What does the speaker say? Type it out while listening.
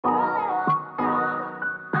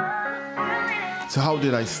So how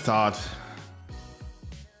did I start?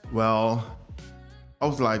 Well, I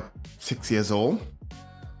was like 6 years old.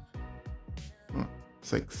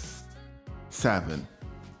 6, 7.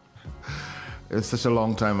 It was such a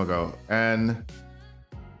long time ago. And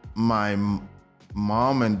my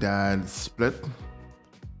mom and dad split.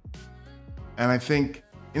 And I think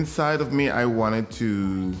inside of me, I wanted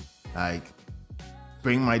to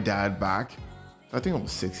bring my dad back. I think I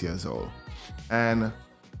was 6 years old. And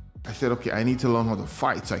I said, okay, I need to learn how to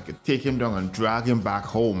fight so I could take him down and drag him back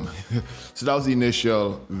home. So that was the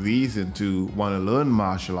initial reason to want to learn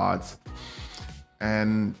martial arts.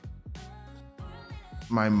 And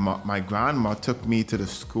my grandma took me to the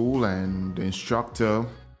school, and the instructor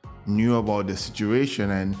knew about the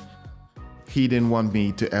situation, and he didn't want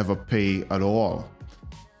me to ever pay at all.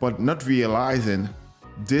 But not realizing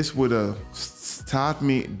this would start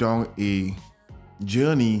me down a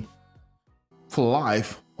journey for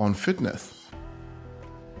life on fitness.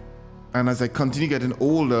 And as I continue getting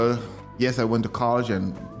older, yes, I went to college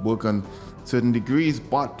and worked on certain degrees,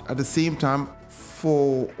 but at the same time,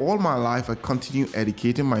 for all my life, I continue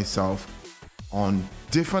educating myself on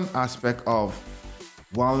different aspects of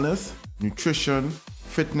wellness, nutrition,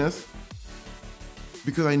 fitness,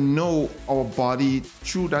 because I know our body,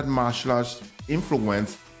 through that martial arts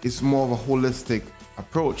influence, is more of a holistic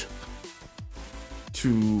approach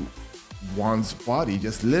to one's body,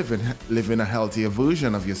 just living a healthier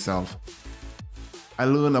version of yourself. I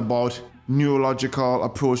learned about neurological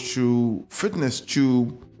approach to fitness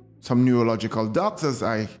through some neurological doctors.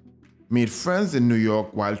 I made friends in New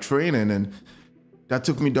York while training, and that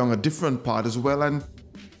took me down a different path as well. And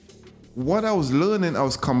what I was learning, I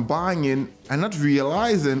was combining and not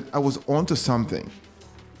realizing I was onto something.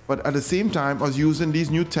 But at the same time, I was using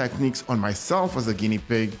these new techniques on myself as a guinea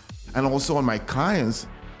pig and also on my clients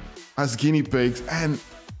as guinea pigs. And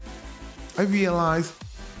I realized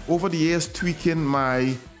over the years, tweaking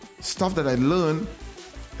my stuff that I learned,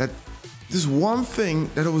 that this one thing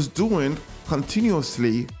that I was doing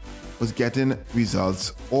continuously was getting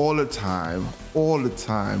results all the time.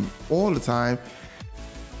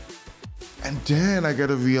 And then I got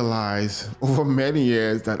to realize over many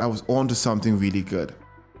years that I was onto something really good.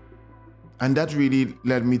 And that really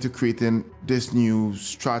led me to creating this new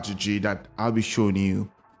strategy that I'll be showing you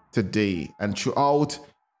today and throughout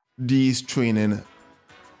these training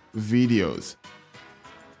videos.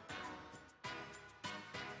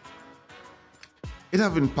 It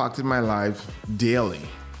has impacted my life daily,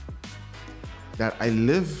 that I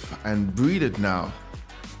live and breathe it now,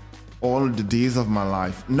 all the days of my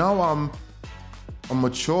life. Now I'm a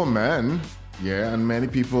mature man, yeah, and many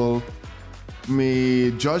people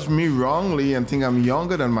may judge me wrongly and think I'm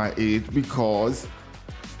younger than my age because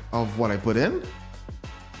of what I put in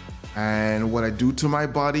and what I do to my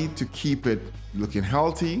body to keep it looking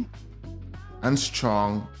healthy and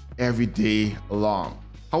strong every day long.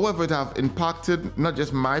 However, it have impacted not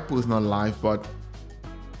just my personal life, but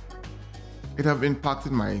it have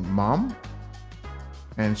impacted my mom,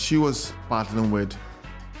 and she was battling with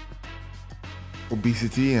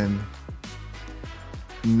obesity, and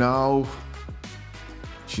now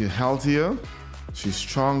she's healthier, she's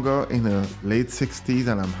stronger in her late 60s,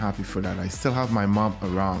 and I'm happy for that. I still have my mom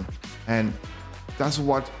around, and that's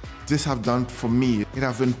what this have done for me. It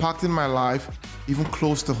have impacted my life even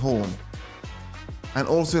close to home, and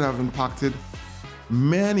also it have impacted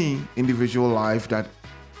many individual lives that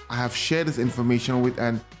I have shared this information with,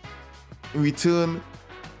 and in return,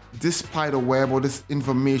 this spider web or this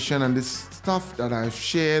information and this stuff that I've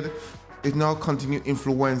shared is now continue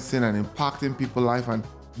influencing and impacting people's life. And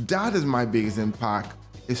that is my biggest impact,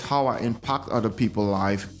 is how I impact other people's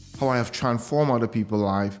life, how I have transformed other people's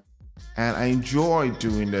life. And I enjoy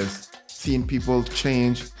doing this, seeing people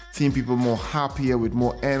change, seeing people more happier with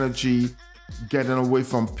more energy, getting away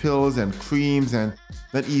from pills and creams, and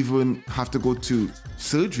not even have to go to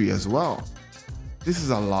surgery as well. This is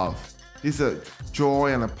a love. This is a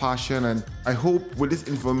joy and a passion, and I hope with this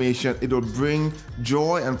information it will bring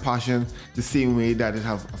joy and passion the same way that it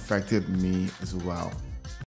has affected me as well.